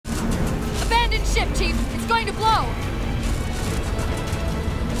It's going to blow!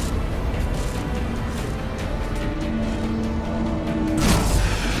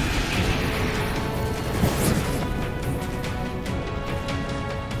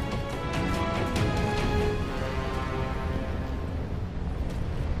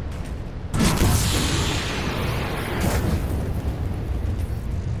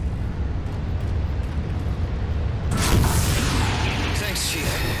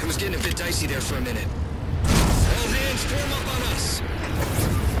 Getting a bit dicey there for a minute. All hands form up on us!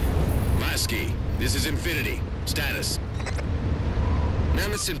 Lasky, this is Infinity. Status.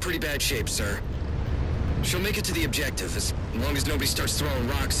 Mammoth's in pretty bad shape, sir. She'll make it to the objective, as long as nobody starts throwing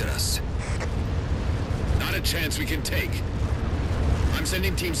rocks at us. Not a chance we can take. I'm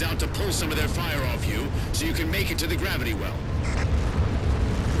sending teams out to pull some of their fire off you, so you can make it to the gravity well.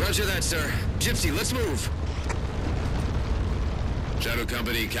 Roger that, sir. Gypsy, let's move! Shadow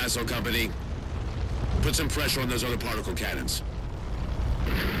Company, Castle Company, put some pressure on those other particle cannons.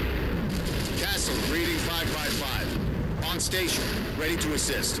 Castle, reading 555. On station, ready to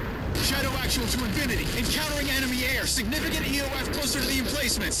assist. Shadow actual to Infinity. Encountering enemy air. Significant EOF closer to the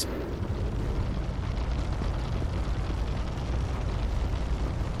emplacements.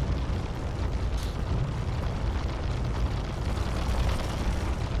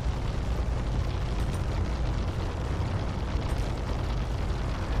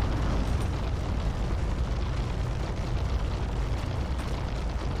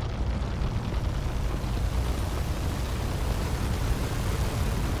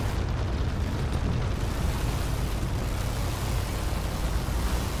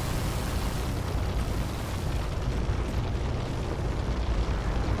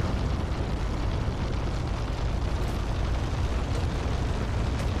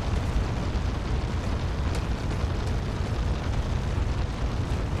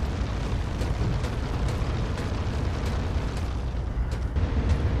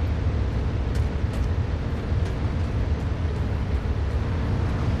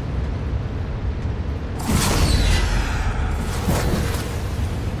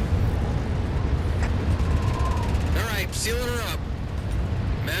 Sealing her up.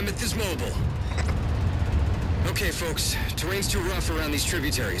 Mammoth is mobile. Okay, folks. Terrain's too rough around these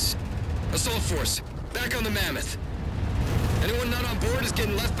tributaries. Assault force, back on the Mammoth. Anyone not on board is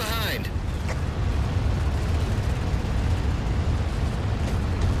getting left behind.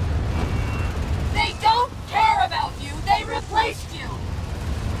 They don't care about you! They replaced you!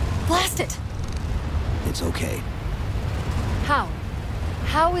 Blast it! It's okay. How?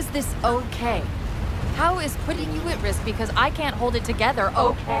 How is this okay? How is putting you at risk because I can't hold it together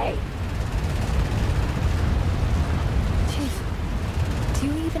okay? Chief, do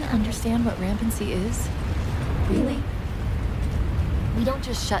you even understand what rampancy is? Really? We don't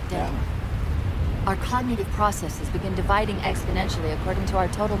just shut down. Our cognitive processes begin dividing exponentially according to our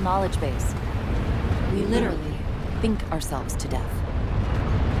total knowledge base. We literally think ourselves to death.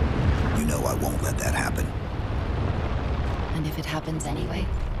 You know I won't let that happen. And if it happens anyway?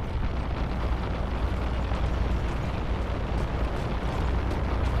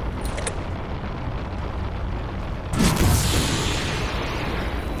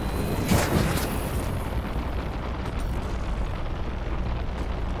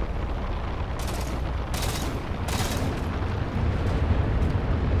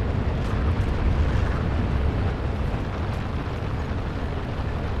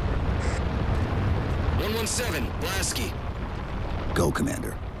 Lasky. Go,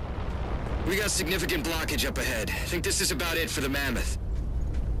 Commander. We got significant blockage up ahead. I think this is about it for the Mammoth.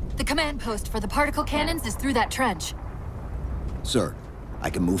 The command post for the particle cannons is through that trench. Sir, I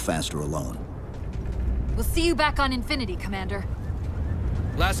can move faster alone. We'll see you back on Infinity, Commander.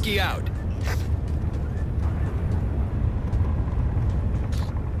 Lasky out.